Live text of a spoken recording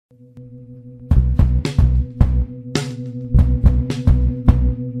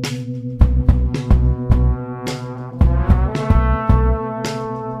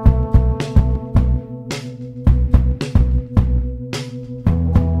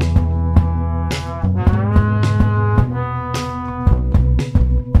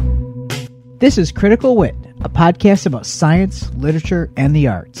This is Critical Wit, a podcast about science, literature, and the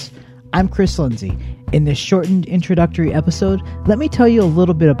arts. I'm Chris Lindsay. In this shortened introductory episode, let me tell you a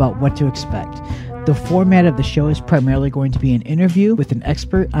little bit about what to expect. The format of the show is primarily going to be an interview with an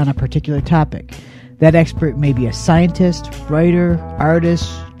expert on a particular topic. That expert may be a scientist, writer,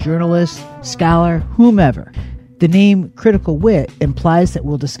 artist, journalist, scholar, whomever. The name Critical Wit implies that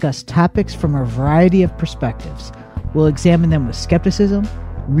we'll discuss topics from a variety of perspectives. We'll examine them with skepticism,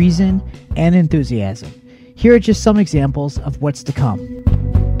 reason, and enthusiasm. Here are just some examples of what's to come.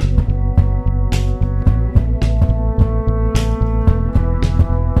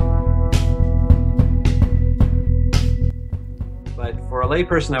 But for a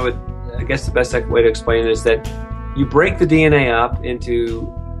layperson, I guess the best way to explain it is that you break the DNA up into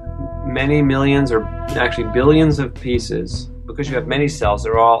many millions or actually billions of pieces. Because you have many cells,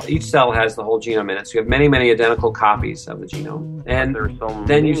 each cell has the whole genome in it, so you have many, many identical copies of the genome. And there's so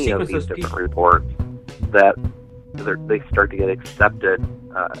then you many sequence of these those different pieces. reports that they start to get accepted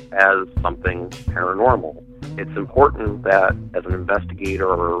as something paranormal. It's important that as an investigator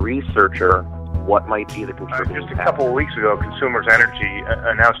or a researcher, what might be the contributing Just a couple of weeks ago, Consumers Energy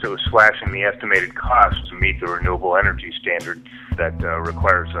announced it was slashing the estimated cost to meet the renewable energy standard that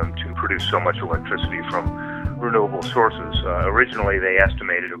requires them to produce so much electricity from renewable sources. Originally, they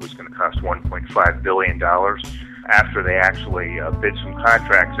estimated it was going to cost $1.5 billion. After they actually bid some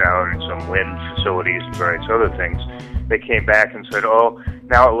contracts out and some wind facilities and various other things, they came back and said,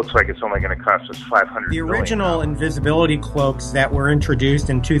 now it looks like it's only going to cost us $500 million. The original invisibility cloaks that were introduced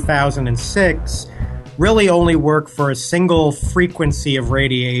in 2006 really only work for a single frequency of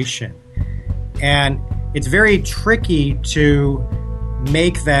radiation. And it's very tricky to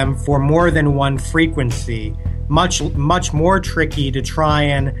make them for more than one frequency. Much more tricky to try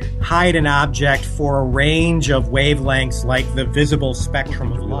and hide an object for a range of wavelengths like the visible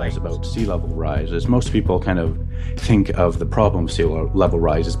spectrum of light. About sea level rise is most people kind of think of the problem of sea level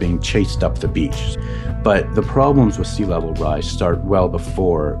rise as being chased up the beach. But the problems with sea level rise start well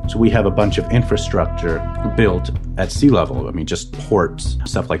before. So we have a bunch of infrastructure built at sea level. I mean, just ports,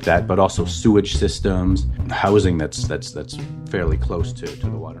 stuff like that, but also sewage systems, housing that's fairly close to the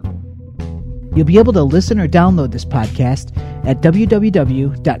water. You'll be able to listen or download this podcast at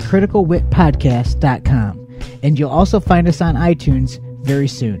www.criticalwitpodcast.com, and you'll also find us on iTunes very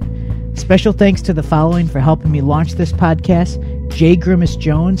soon. Special thanks to the following for helping me launch this podcast: Jay Grimace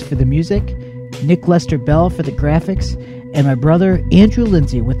Jones for the music, Nick Lester Bell for the graphics, and my brother Andrew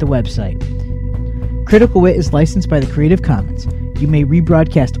Lindsay with the website. Critical Wit is licensed by the Creative Commons. You may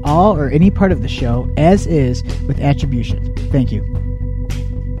rebroadcast all or any part of the show as is with attribution. Thank you.